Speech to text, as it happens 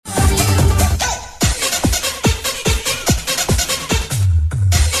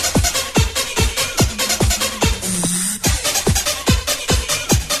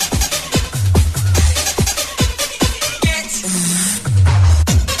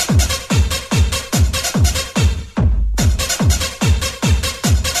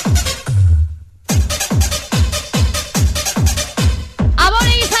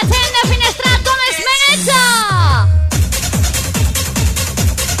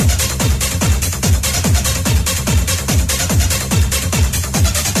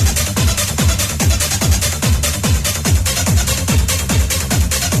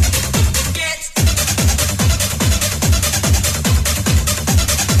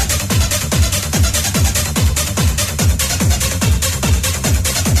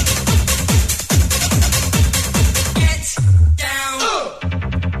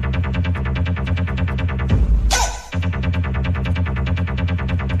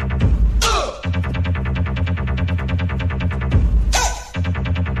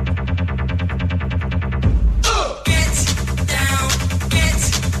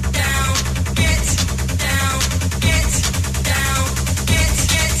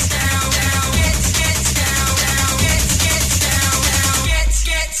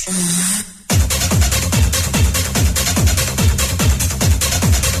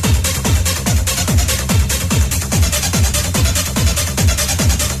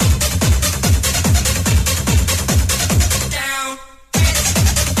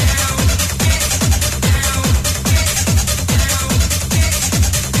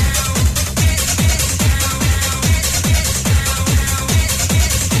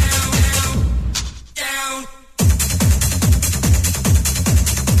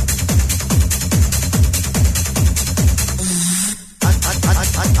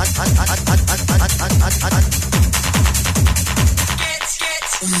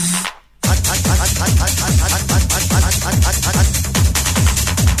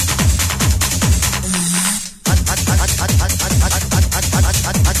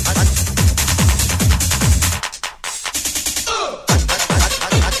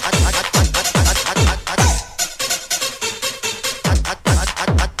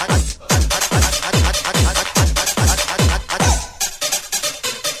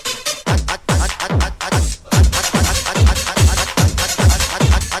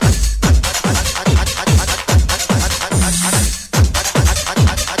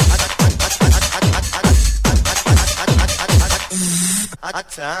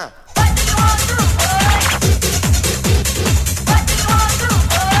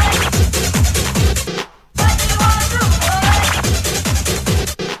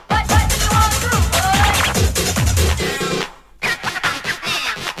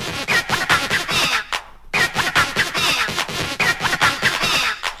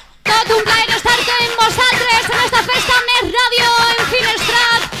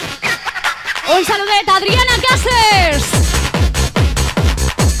Un saludet a Adriana Cases.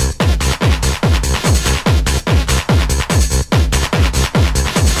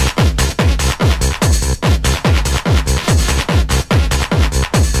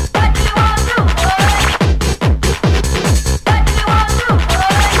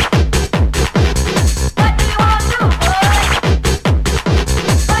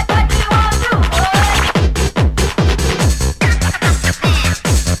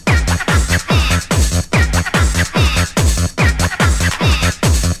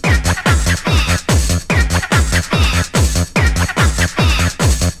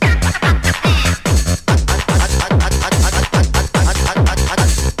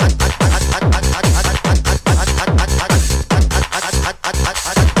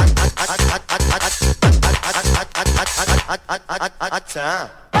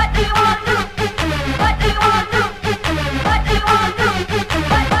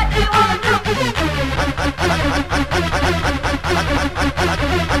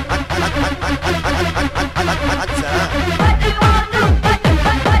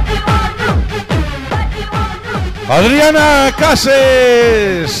 Adriana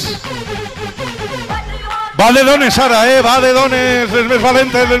Cases. Va de dones ara, va de dones, les més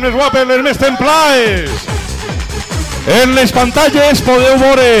valentes, les més guapes, les més templaes. En les pantalles podeu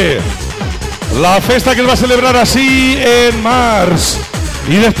veure la festa que es va celebrar així en març.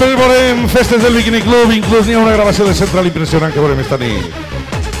 I després veurem festes del Bikini Club, inclús n'hi ha una gravació de Central impressionant que veurem esta nit.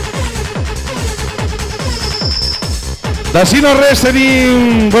 D'ací no res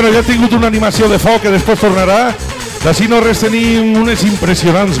tenim... Bueno, ja he tingut una animació de foc que després tornarà. D'ací no res tenim unes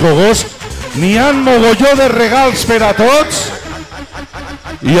impressionants gogos. N'hi ha mogolló de regals per a tots.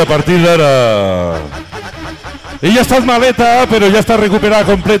 I a partir d'ara... Ella ha estat maleta, però ja està recuperada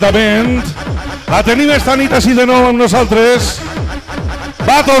completament. La tenim esta nit així de nou amb nosaltres.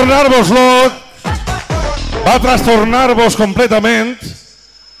 Va tornar-vos-lo. Va trastornar-vos completament.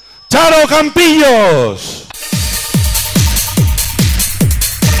 Charo Campillos.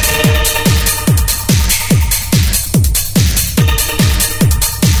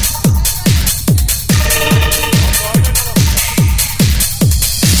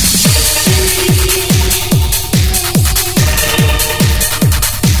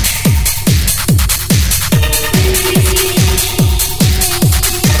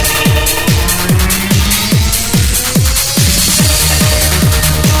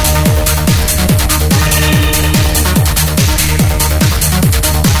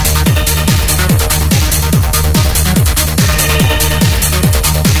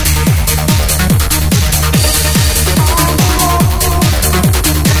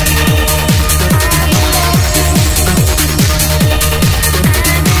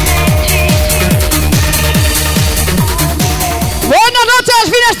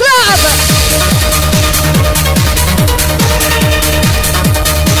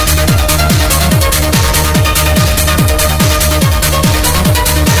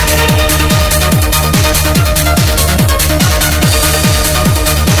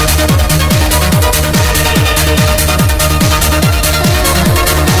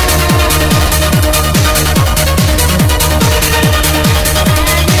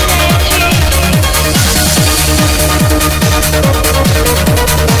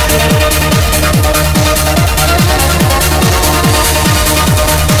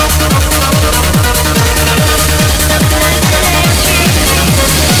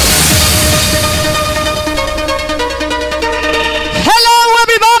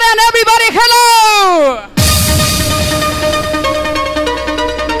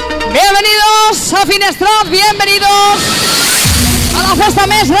 Festa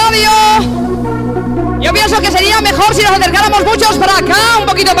Més Radio. Yo pienso que sería mejor si nos acercáramos muchos para acá, un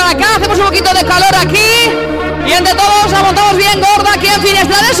poquito para acá, hacemos un poquito de calor aquí y entre todos la montamos bien gorda aquí en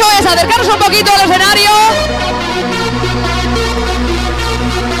Finestrat. Eso es, acercarnos un poquito al escenario.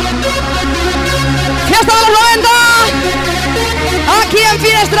 Fiesta de los 90, aquí en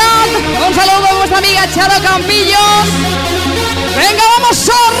Finestrat. Un saludo a vuestra amiga Charo Campillos. Venga, vamos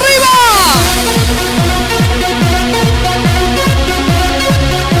arriba.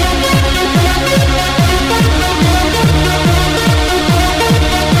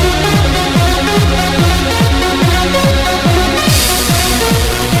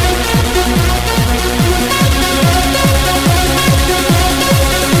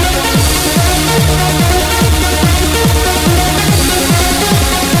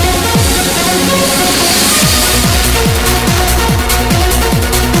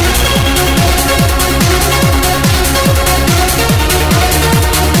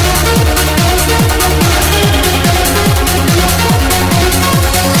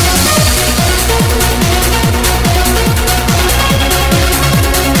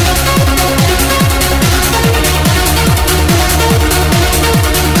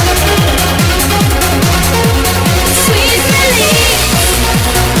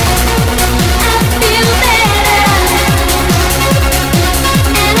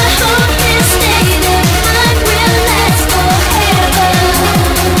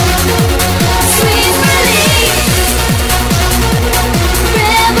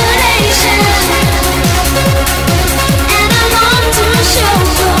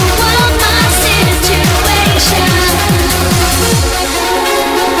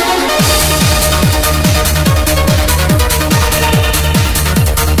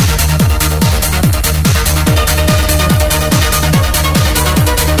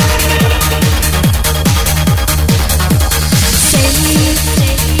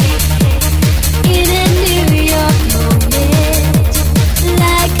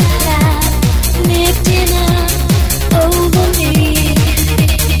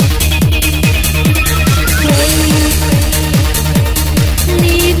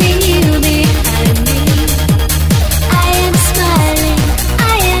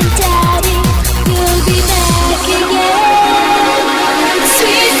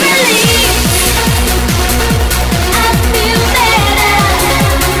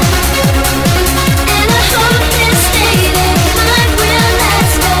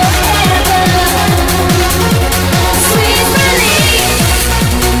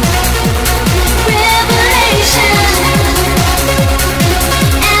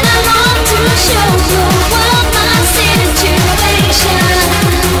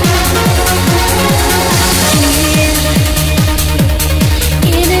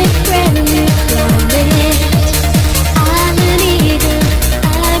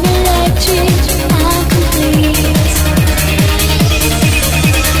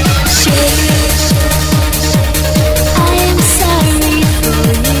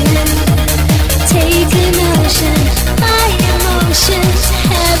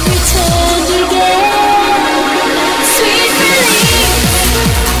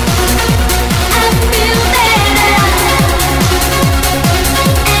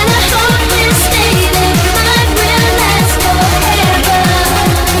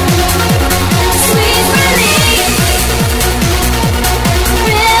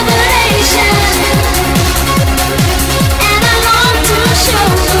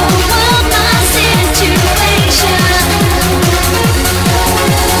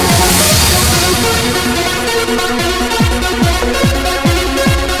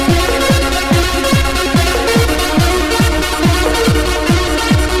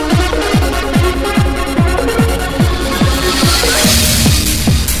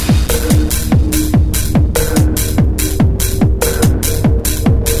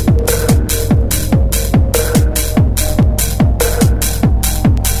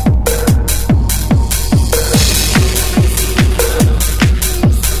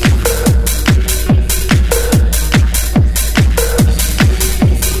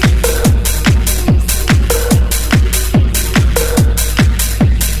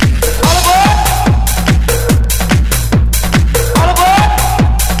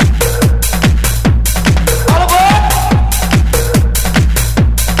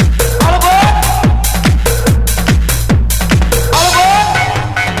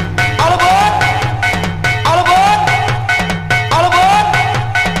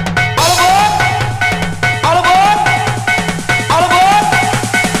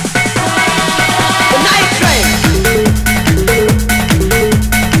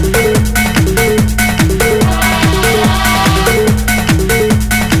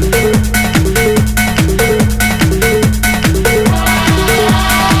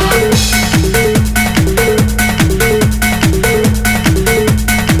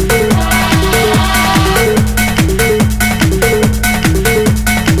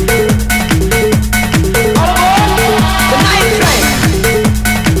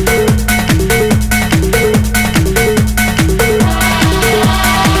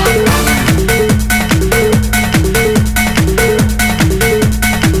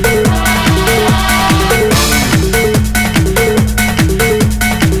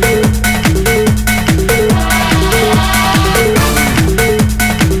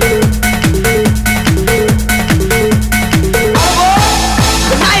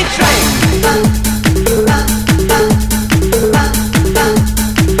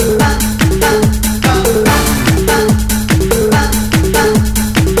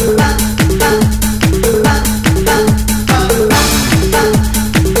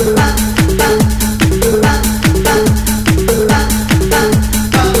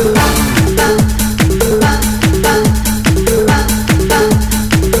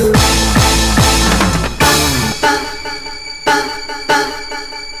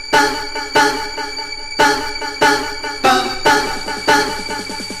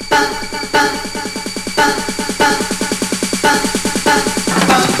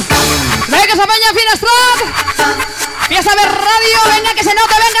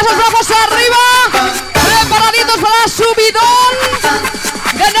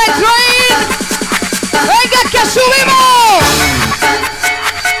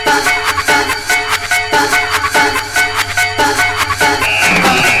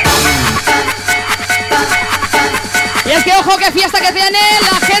 fiesta que tiene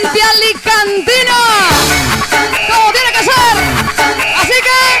la gente alicantina. Como tiene que ser. Así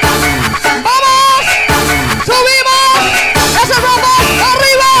que vamos, subimos esos brazos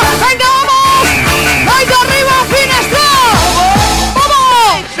arriba. Venga, vamos. Venga, arriba, Finestra.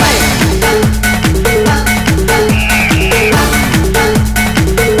 Vamos.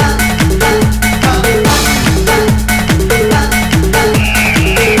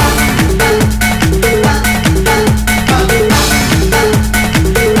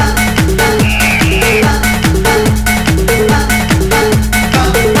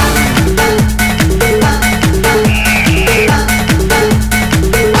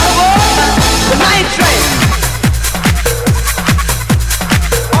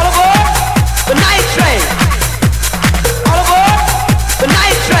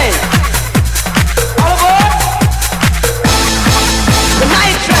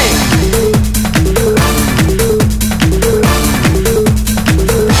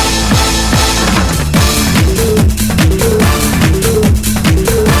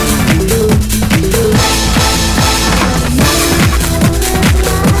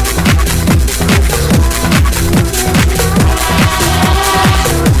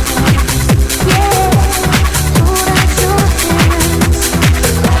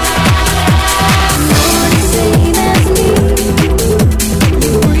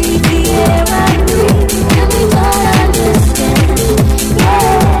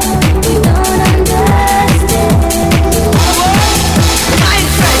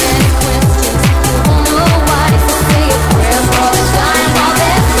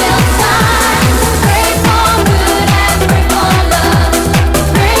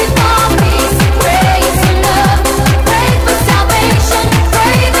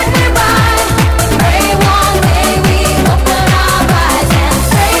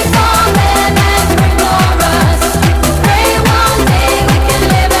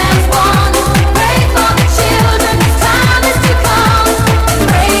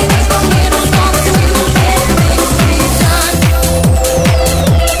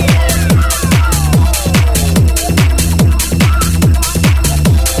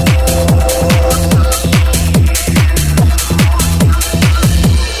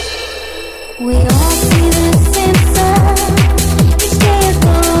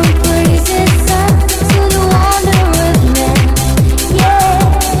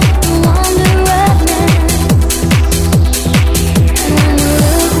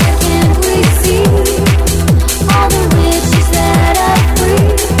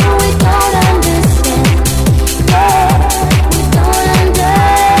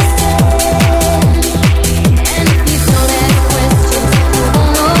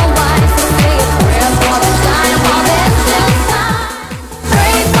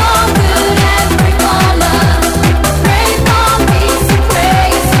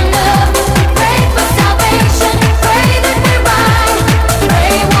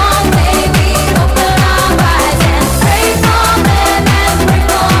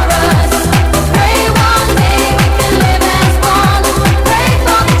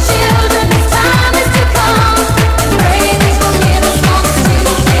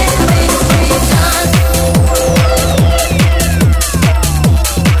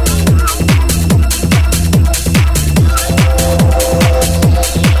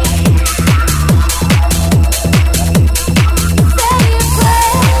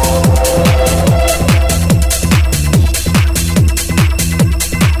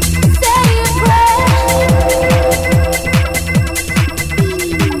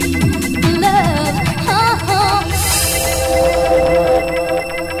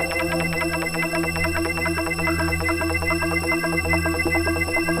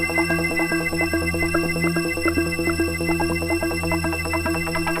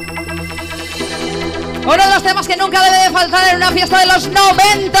 Uno de los temas que nunca debe de faltar en una fiesta de los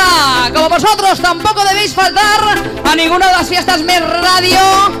 90. Como vosotros tampoco debéis faltar a ninguna de las fiestas Mes Radio.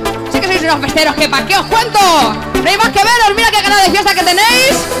 Sí que sois unos festeros, que pa' qué os cuento. No hay más que veros, mira qué ganas de fiesta que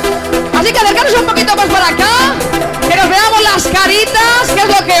tenéis. Así que acercaros un poquito más para acá, que nos veamos las caritas, que es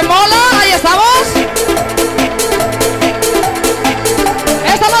lo que mola. Ahí estamos.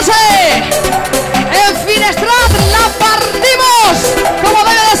 Esta noche en Finestrat la partimos como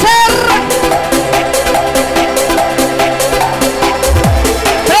debe de ser.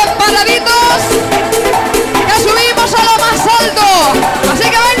 Preparaditos, que subimos a lo más alto. Así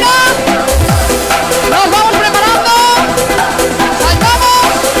que venga, nos vamos preparando. Saltamos,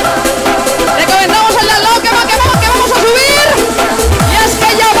 le comenzamos el al lado que vamos a subir. Y es que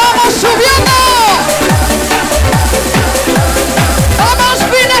ya vamos subiendo.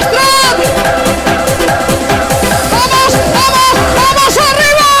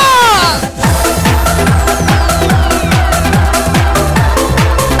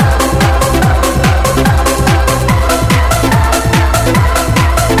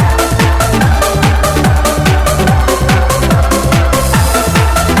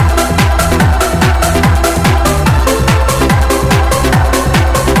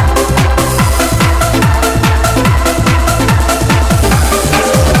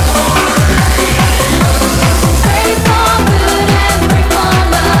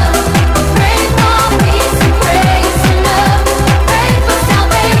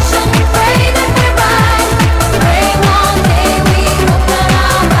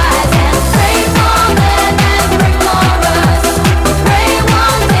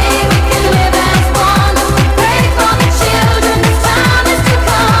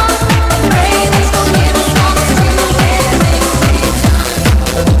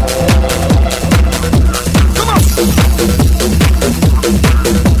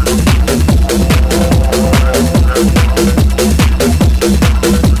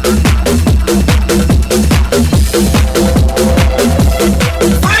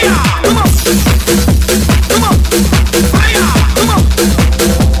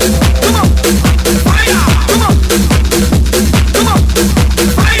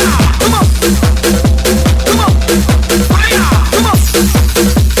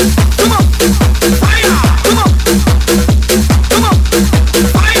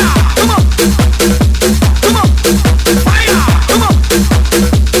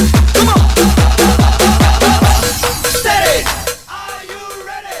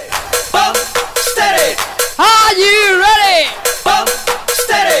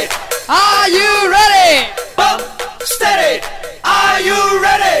 Are you ready? Bump steady. Are you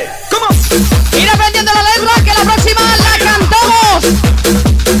ready? Come on. Ir aprendiendo la letra que la próxima la cantamos.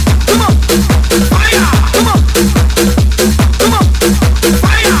 Come on. Fire. Come on. Come on.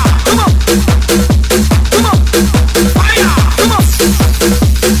 Fire. Come on. Come on. Fire. Come on.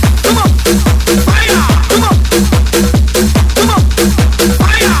 Come on. Fire. Come on. Come on.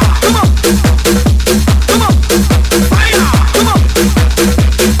 Fire. Come on. Come on. Fire. Come on.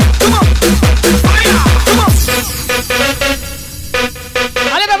 Come on. Fire. Come on.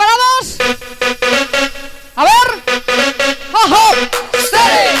 ¿Vale? ¿Preparados? A ver. ¡Ojo!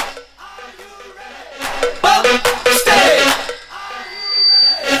 ¡Steady! Bump steady.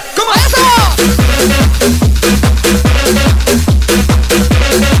 ¡Come on! ¡Eso! Come on. Come on.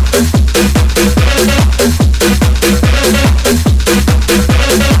 Fire. Come on. Come on.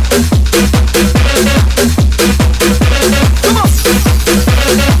 Fire. Come on. Come on.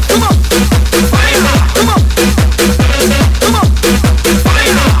 Fire. Come on. Come on.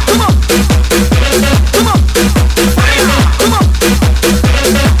 Fire. Come on.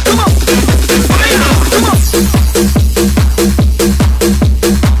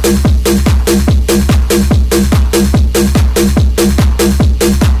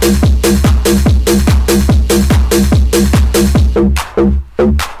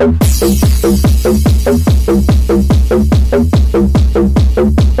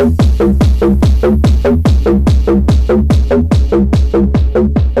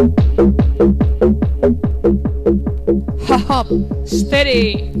 Ha-ha, steady.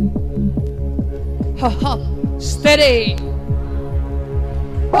 Ha-ha, steady.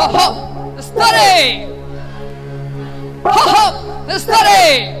 Ha-ha, steady. Ha-ha,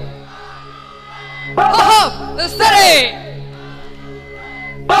 steady. Ha-ha, steady.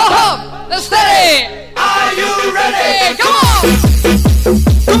 Ha-ha, steady. Are you ready? Hey, come on!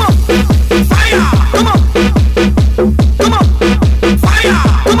 Come on. Fire. Come on. Come on. Fire.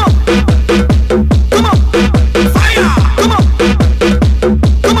 Come on. Come on. Fire. Come on.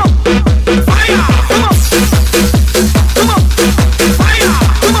 Come on. Fire. Come on. Come on. Fire.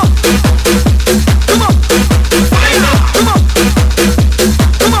 Come on. Come on. Fire. Come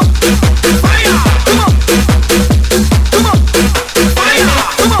on. Come on. Fire. Come on. Come on. Fire.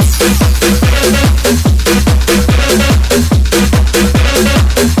 Come on.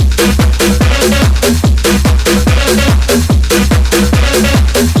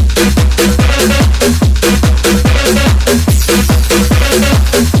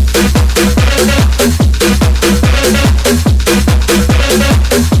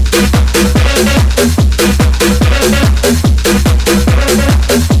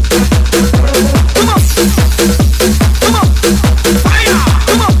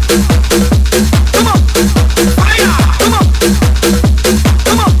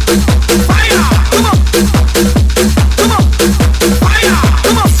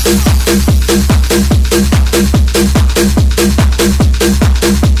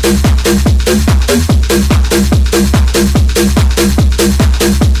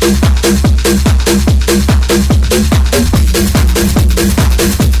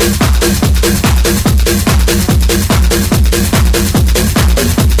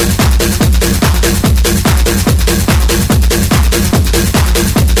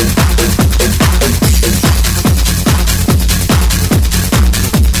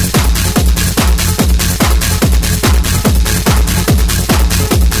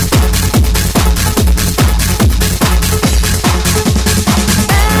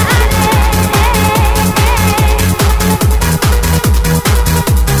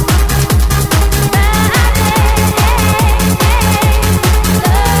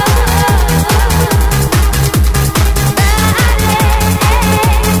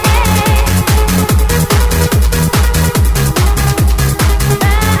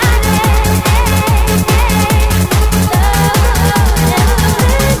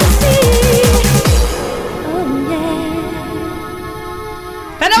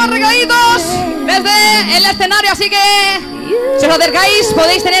 desde el escenario, así que si os acercáis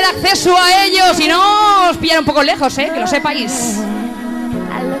podéis tener acceso a ellos y no os pillan un poco lejos, que lo sepáis.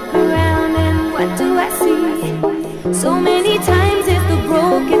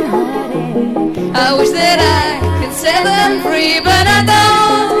 I wish that I could set them free, but I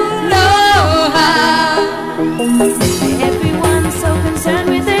don't know how. Everyone's so concerned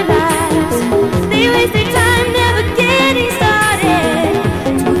with their lives. They waste their time never getting started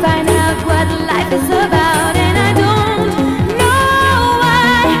to find out what life is about, and I don't know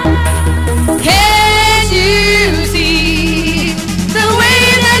why. Can you see the way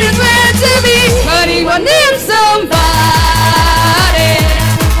that it's meant to be? But he needs somebody.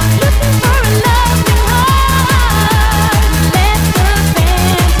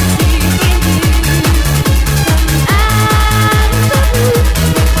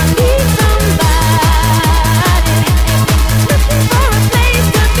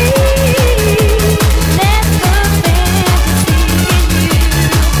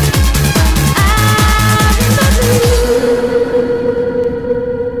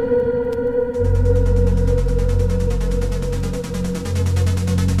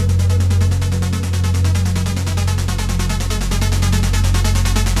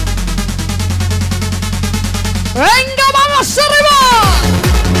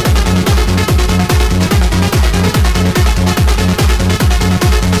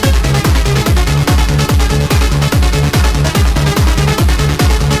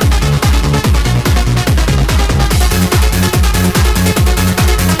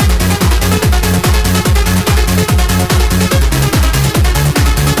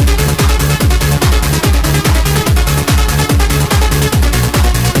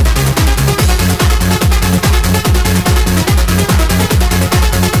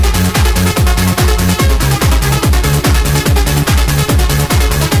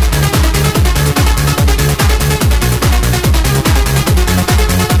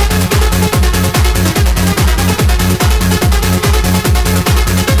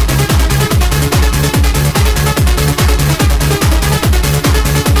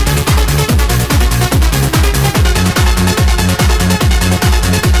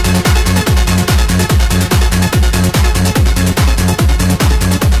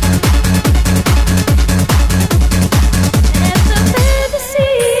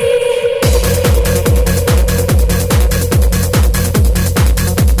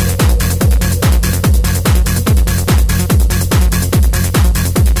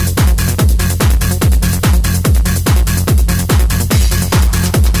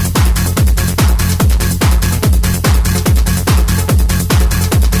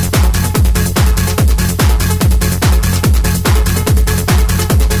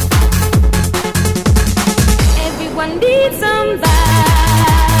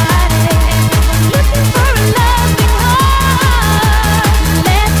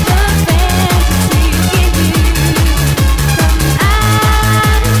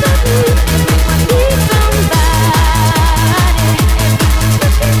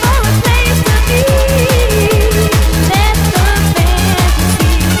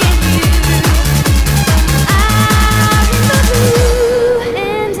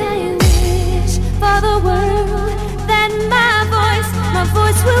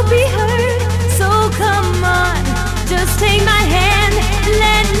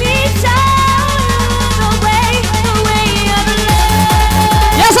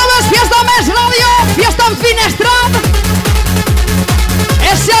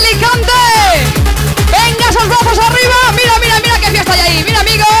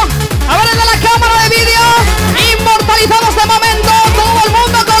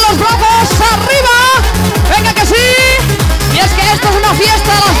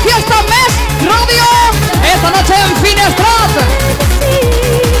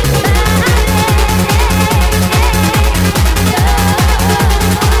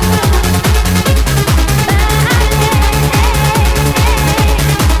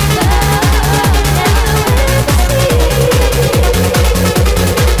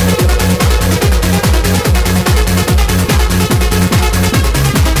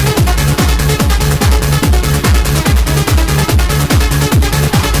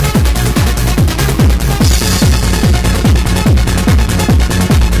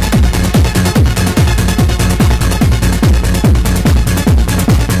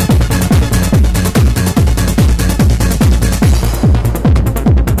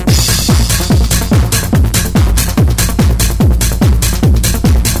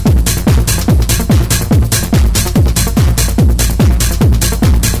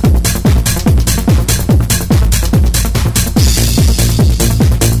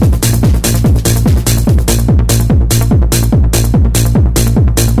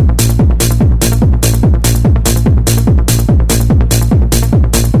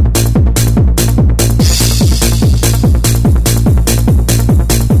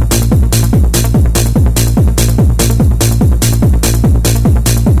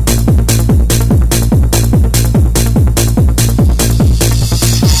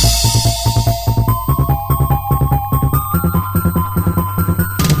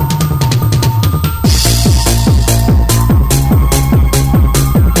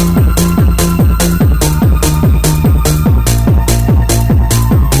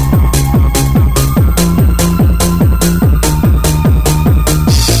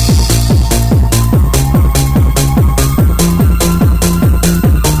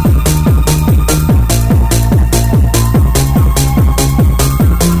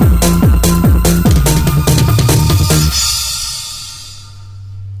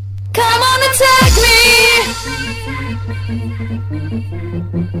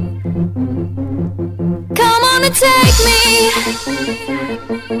 take me.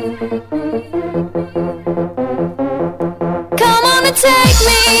 Come on and take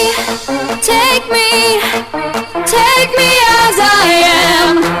me, take me, take me as I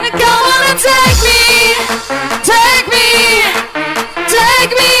am. Come on and take me, take me,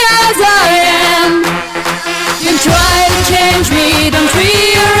 take me as I am. You try to change me, don't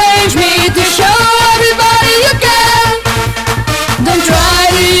rearrange me to show everybody you can. Don't try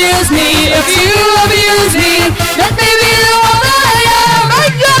to use me if you abuse me. Let me be the one I am.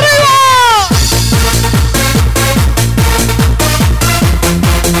 ¡Venga arriba!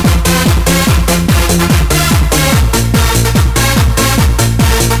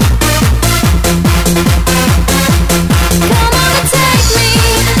 Come on and take me,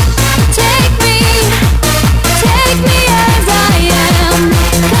 take me, take me as I am.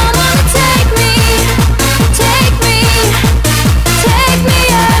 Come on and take me, take me, take me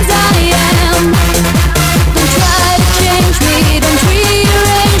as I am. Don't try to change me, don't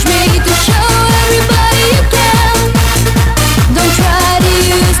rearrange me to show everybody you can. Don't try to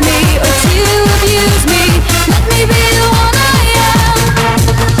use me or to abuse me. Let me be the one I am.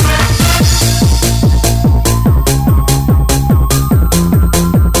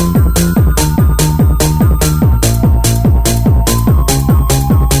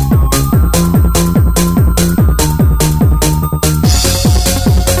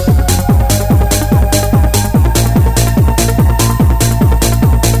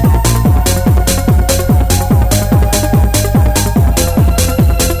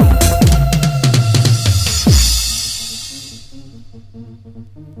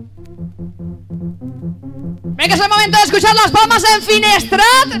 Venga, es el momento de escuchar las palmas en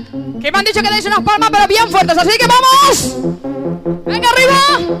Finestrat. Que me han dicho que deis unas palmas pero bien fuertes, así que vamos. Venga,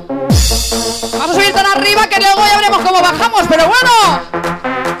 arriba. Vamos a subir tan arriba que luego ya veremos cómo bajamos, pero bueno.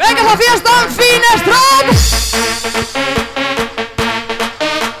 Venga, esa fiesta en Finestrat.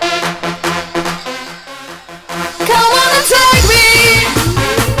 Come on and take me.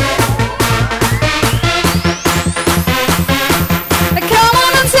 Come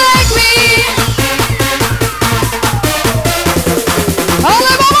on and take me.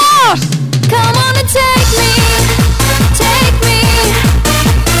 ¡Ole, vamos! Come on and take me, take me,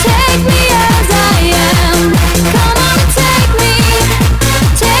 take me as I am. Come on and take me,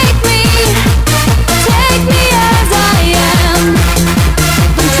 take me, take me as I am.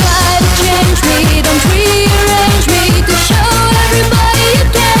 Don't try to change me, don't rearrange me to show everybody you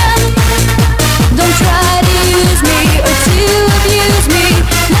can. Don't try to use me or to abuse me.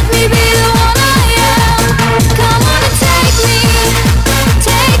 Let me be the one I am. Come on and take me.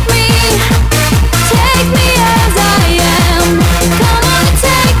 Take me, take me as I am. Come on and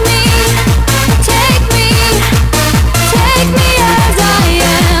take me, take me, take me as I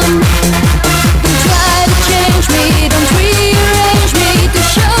am. Don't try to change me, don't rearrange me to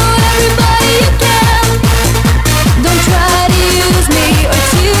show everybody you can. Don't try to use me or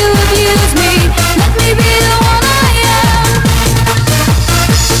to abuse me. Let me be the one I am.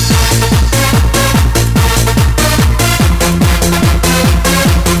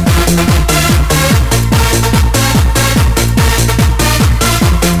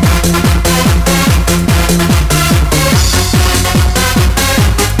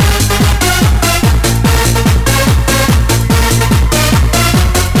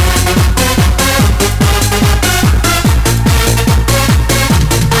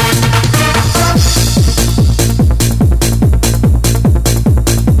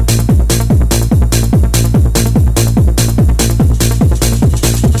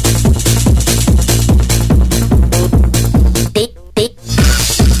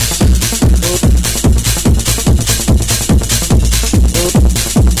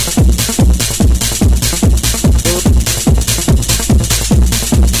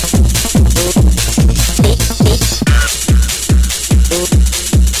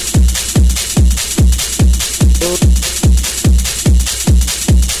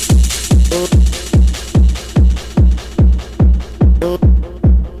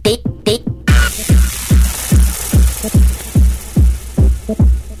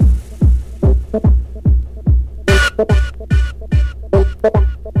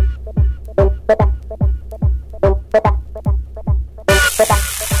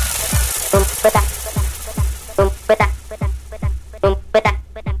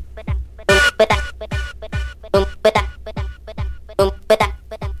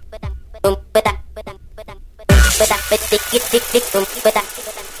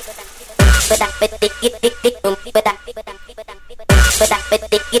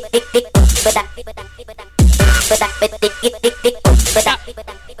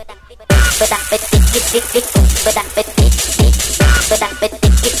 But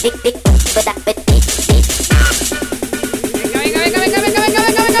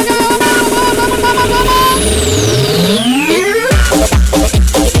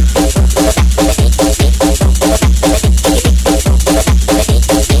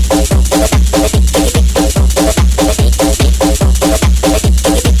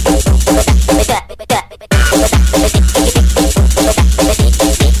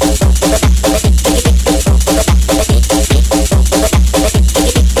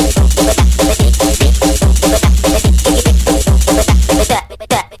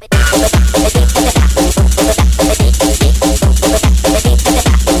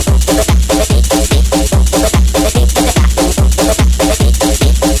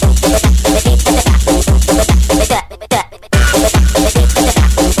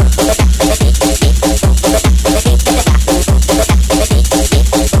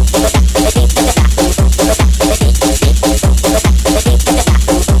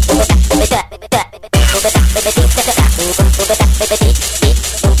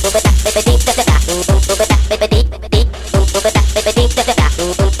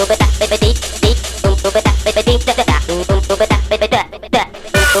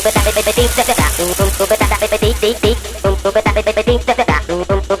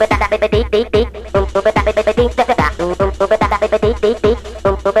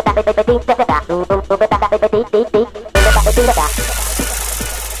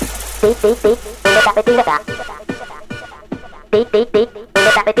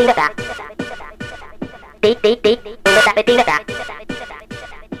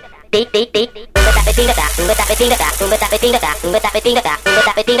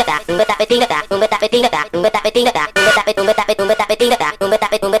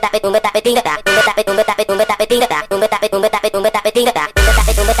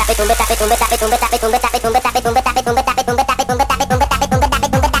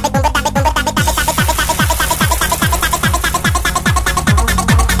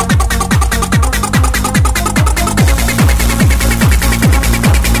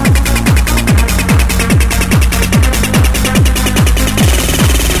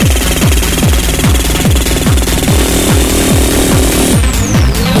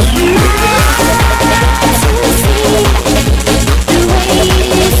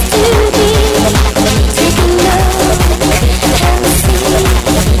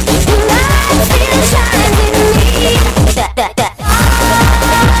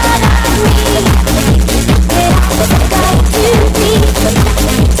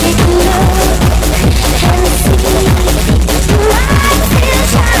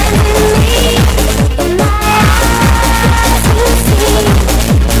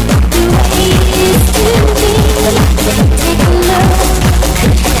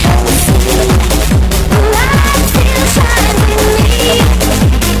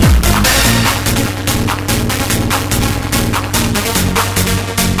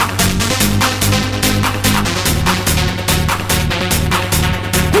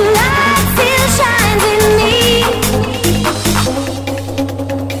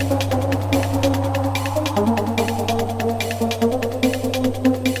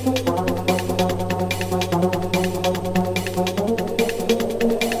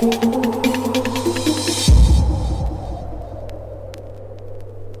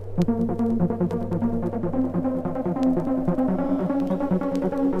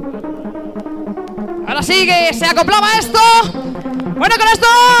Ahora sí que se acoplaba esto. Bueno, con esto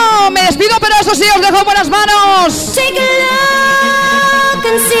me despido, pero eso sí, os dejo en buenas manos. Take a look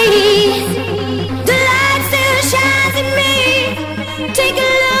and see the light still shines in me. Take a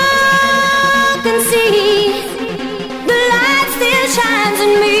look and see the light still shines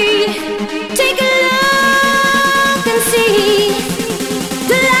in me. Take a look and see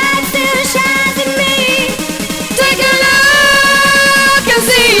the light still shines in me. Take a look and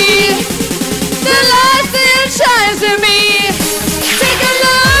see the light still shines in me. Take a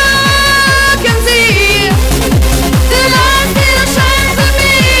look and see the light still shines in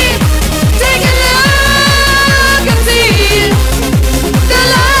me. Take a look and see the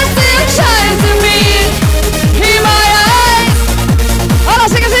light still shines in me. In my eyes. Ahora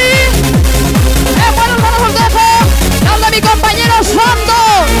sí que sí. En buenas manos os dejo. Habla mi compañero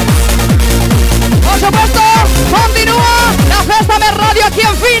Santos. Por supuesto, continúa la Festa de Radio aquí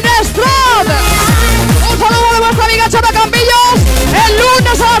en Finestrat. Un saludo de vuestra amiga Chata Campillos. El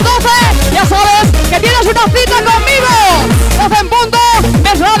lunes a las 12, ya sabes que tienes una cita conmigo. 12 en punto,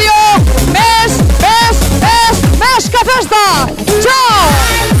 Mes Radio, Mes que Festa. ¡Chao!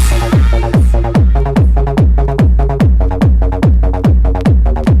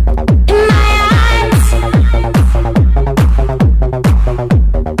 In my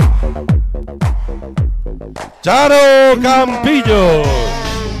eyes. Charo Campillo.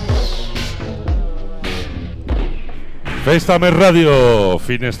 Festa Més Ràdio,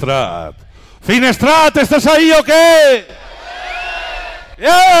 Finestrat. Finestrat, ¿estás ahí o qué?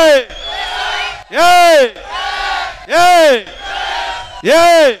 ¡Yeah! ¡Yeah! ¡Yeah!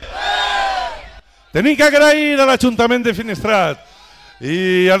 ¡Yeah! Tenim que agrair a l'Ajuntament de Finestrat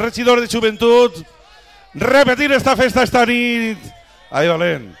i al regidor de Joventut repetir esta festa esta nit. Ai,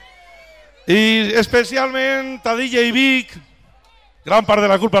 valent. I especialment a DJ Vic, gran part de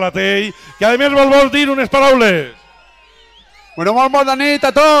la culpa la té ell, que a més vol dir unes paraules. Bueno, molt bona nit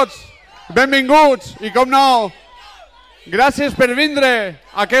a tots, benvinguts i com no, gràcies per vindre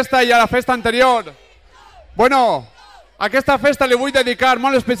a aquesta i a la festa anterior. Bueno, aquesta festa li vull dedicar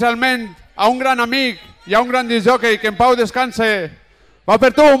molt especialment a un gran amic i a un gran discjòquei que en pau descanse. Va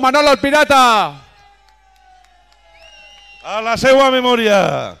per tu, Manolo el Pirata. A la seva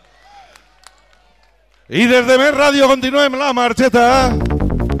memòria. I des de Més Ràdio continuem la marxeta.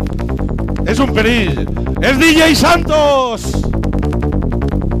 És un perill. És DJ Santos.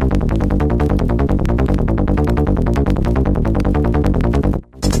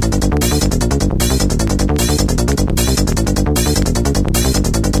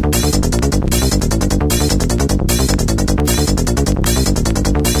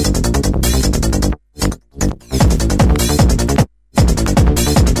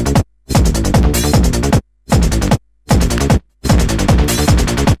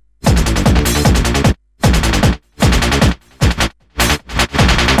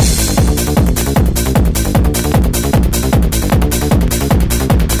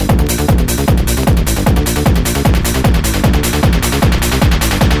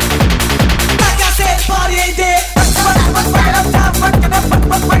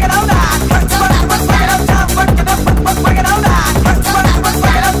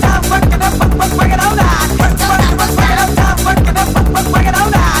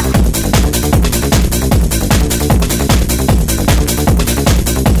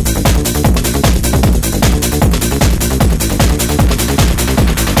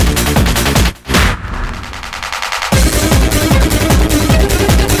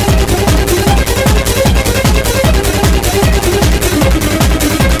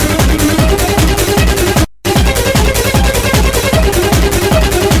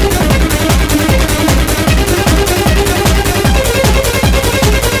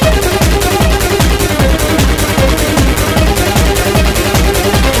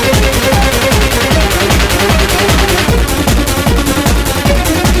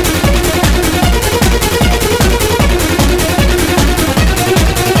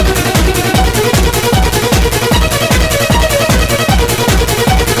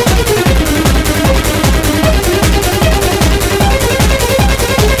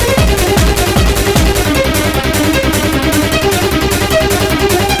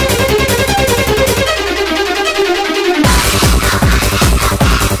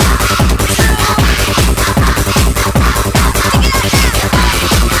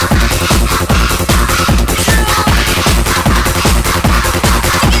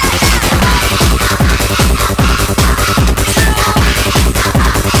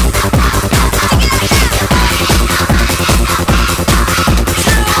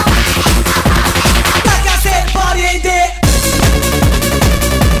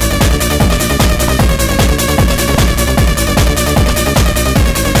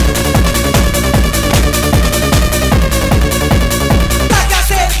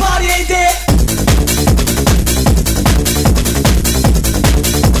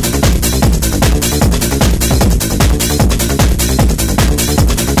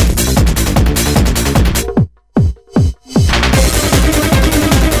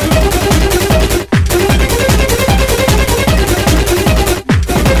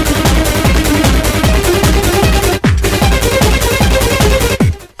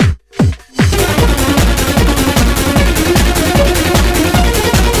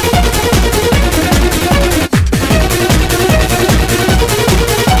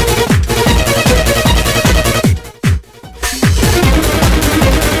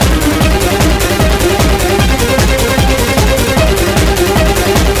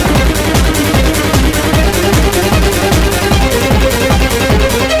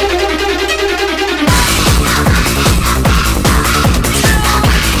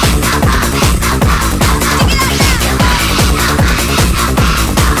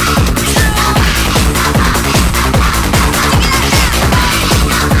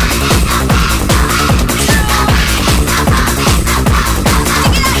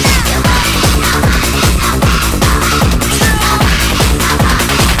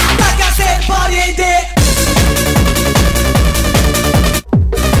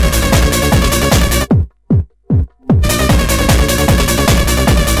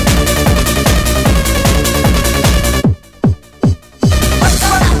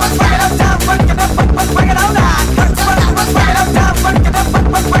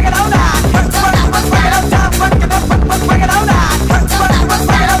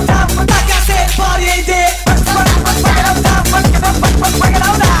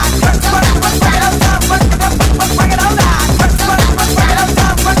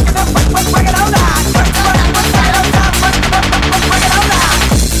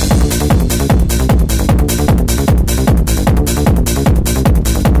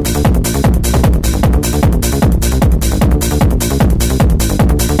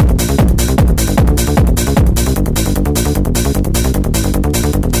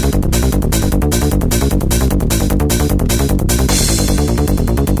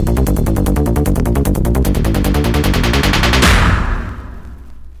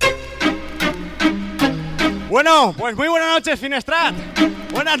 Bueno, pues muy buenas noches, Finestrat.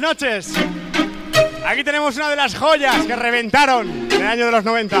 Buenas noches. Aquí tenemos una de las joyas que reventaron en el año de los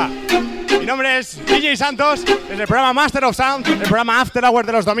 90. Mi nombre es DJ Santos, desde el programa Master of Sound, el programa After Hours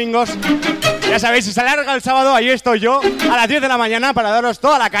de los domingos. Ya sabéis, si se alarga el sábado, ahí estoy yo, a las 10 de la mañana, para daros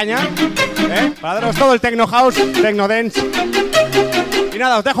toda la caña, para daros todo el Techno House, Techno Dance. Y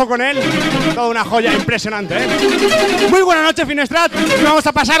nada, os dejo con él, toda una joya impresionante, Muy buena noche, Finestrat, y vamos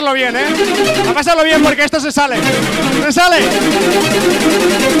a pasarlo bien, A pasarlo bien porque esto se sale. ¡Se sale!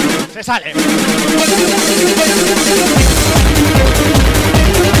 ¡Se sale!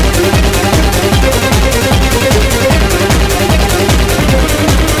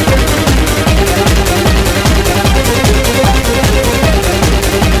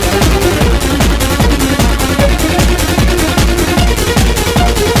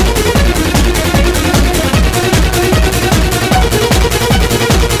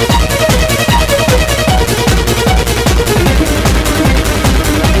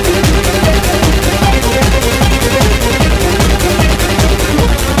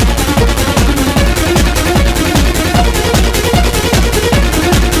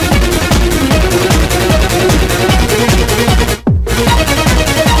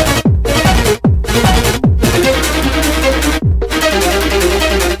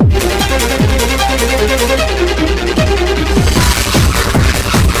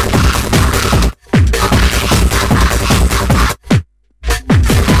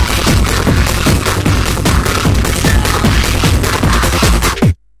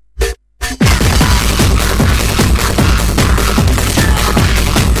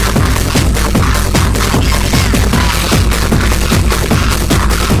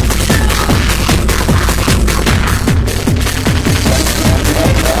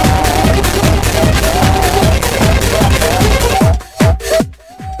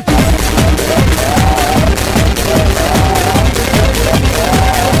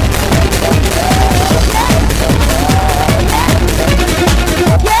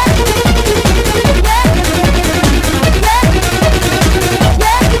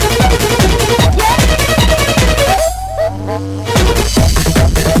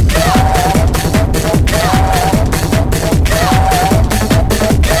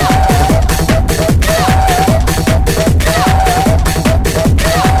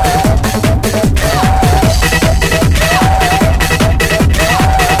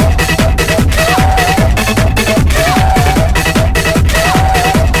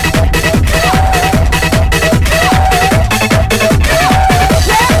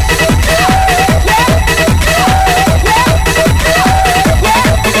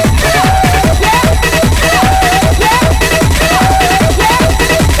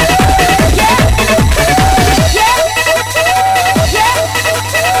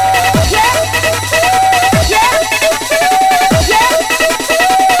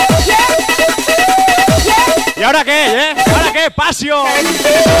 ¿Ahora qué, ¿Ahora qué? ¡Pasión!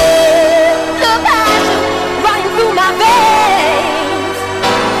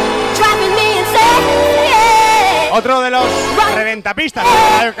 Otro de los reventapistas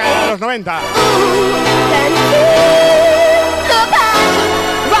de los 90.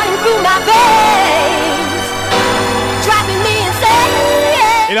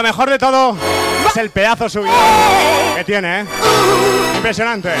 Y lo mejor de todo es el pedazo subido que tiene,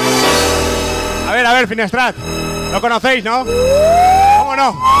 Impresionante. A ver, Finestrat. ¿Lo conocéis, no? ¿Cómo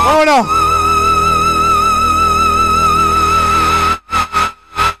no? ¿Cómo no?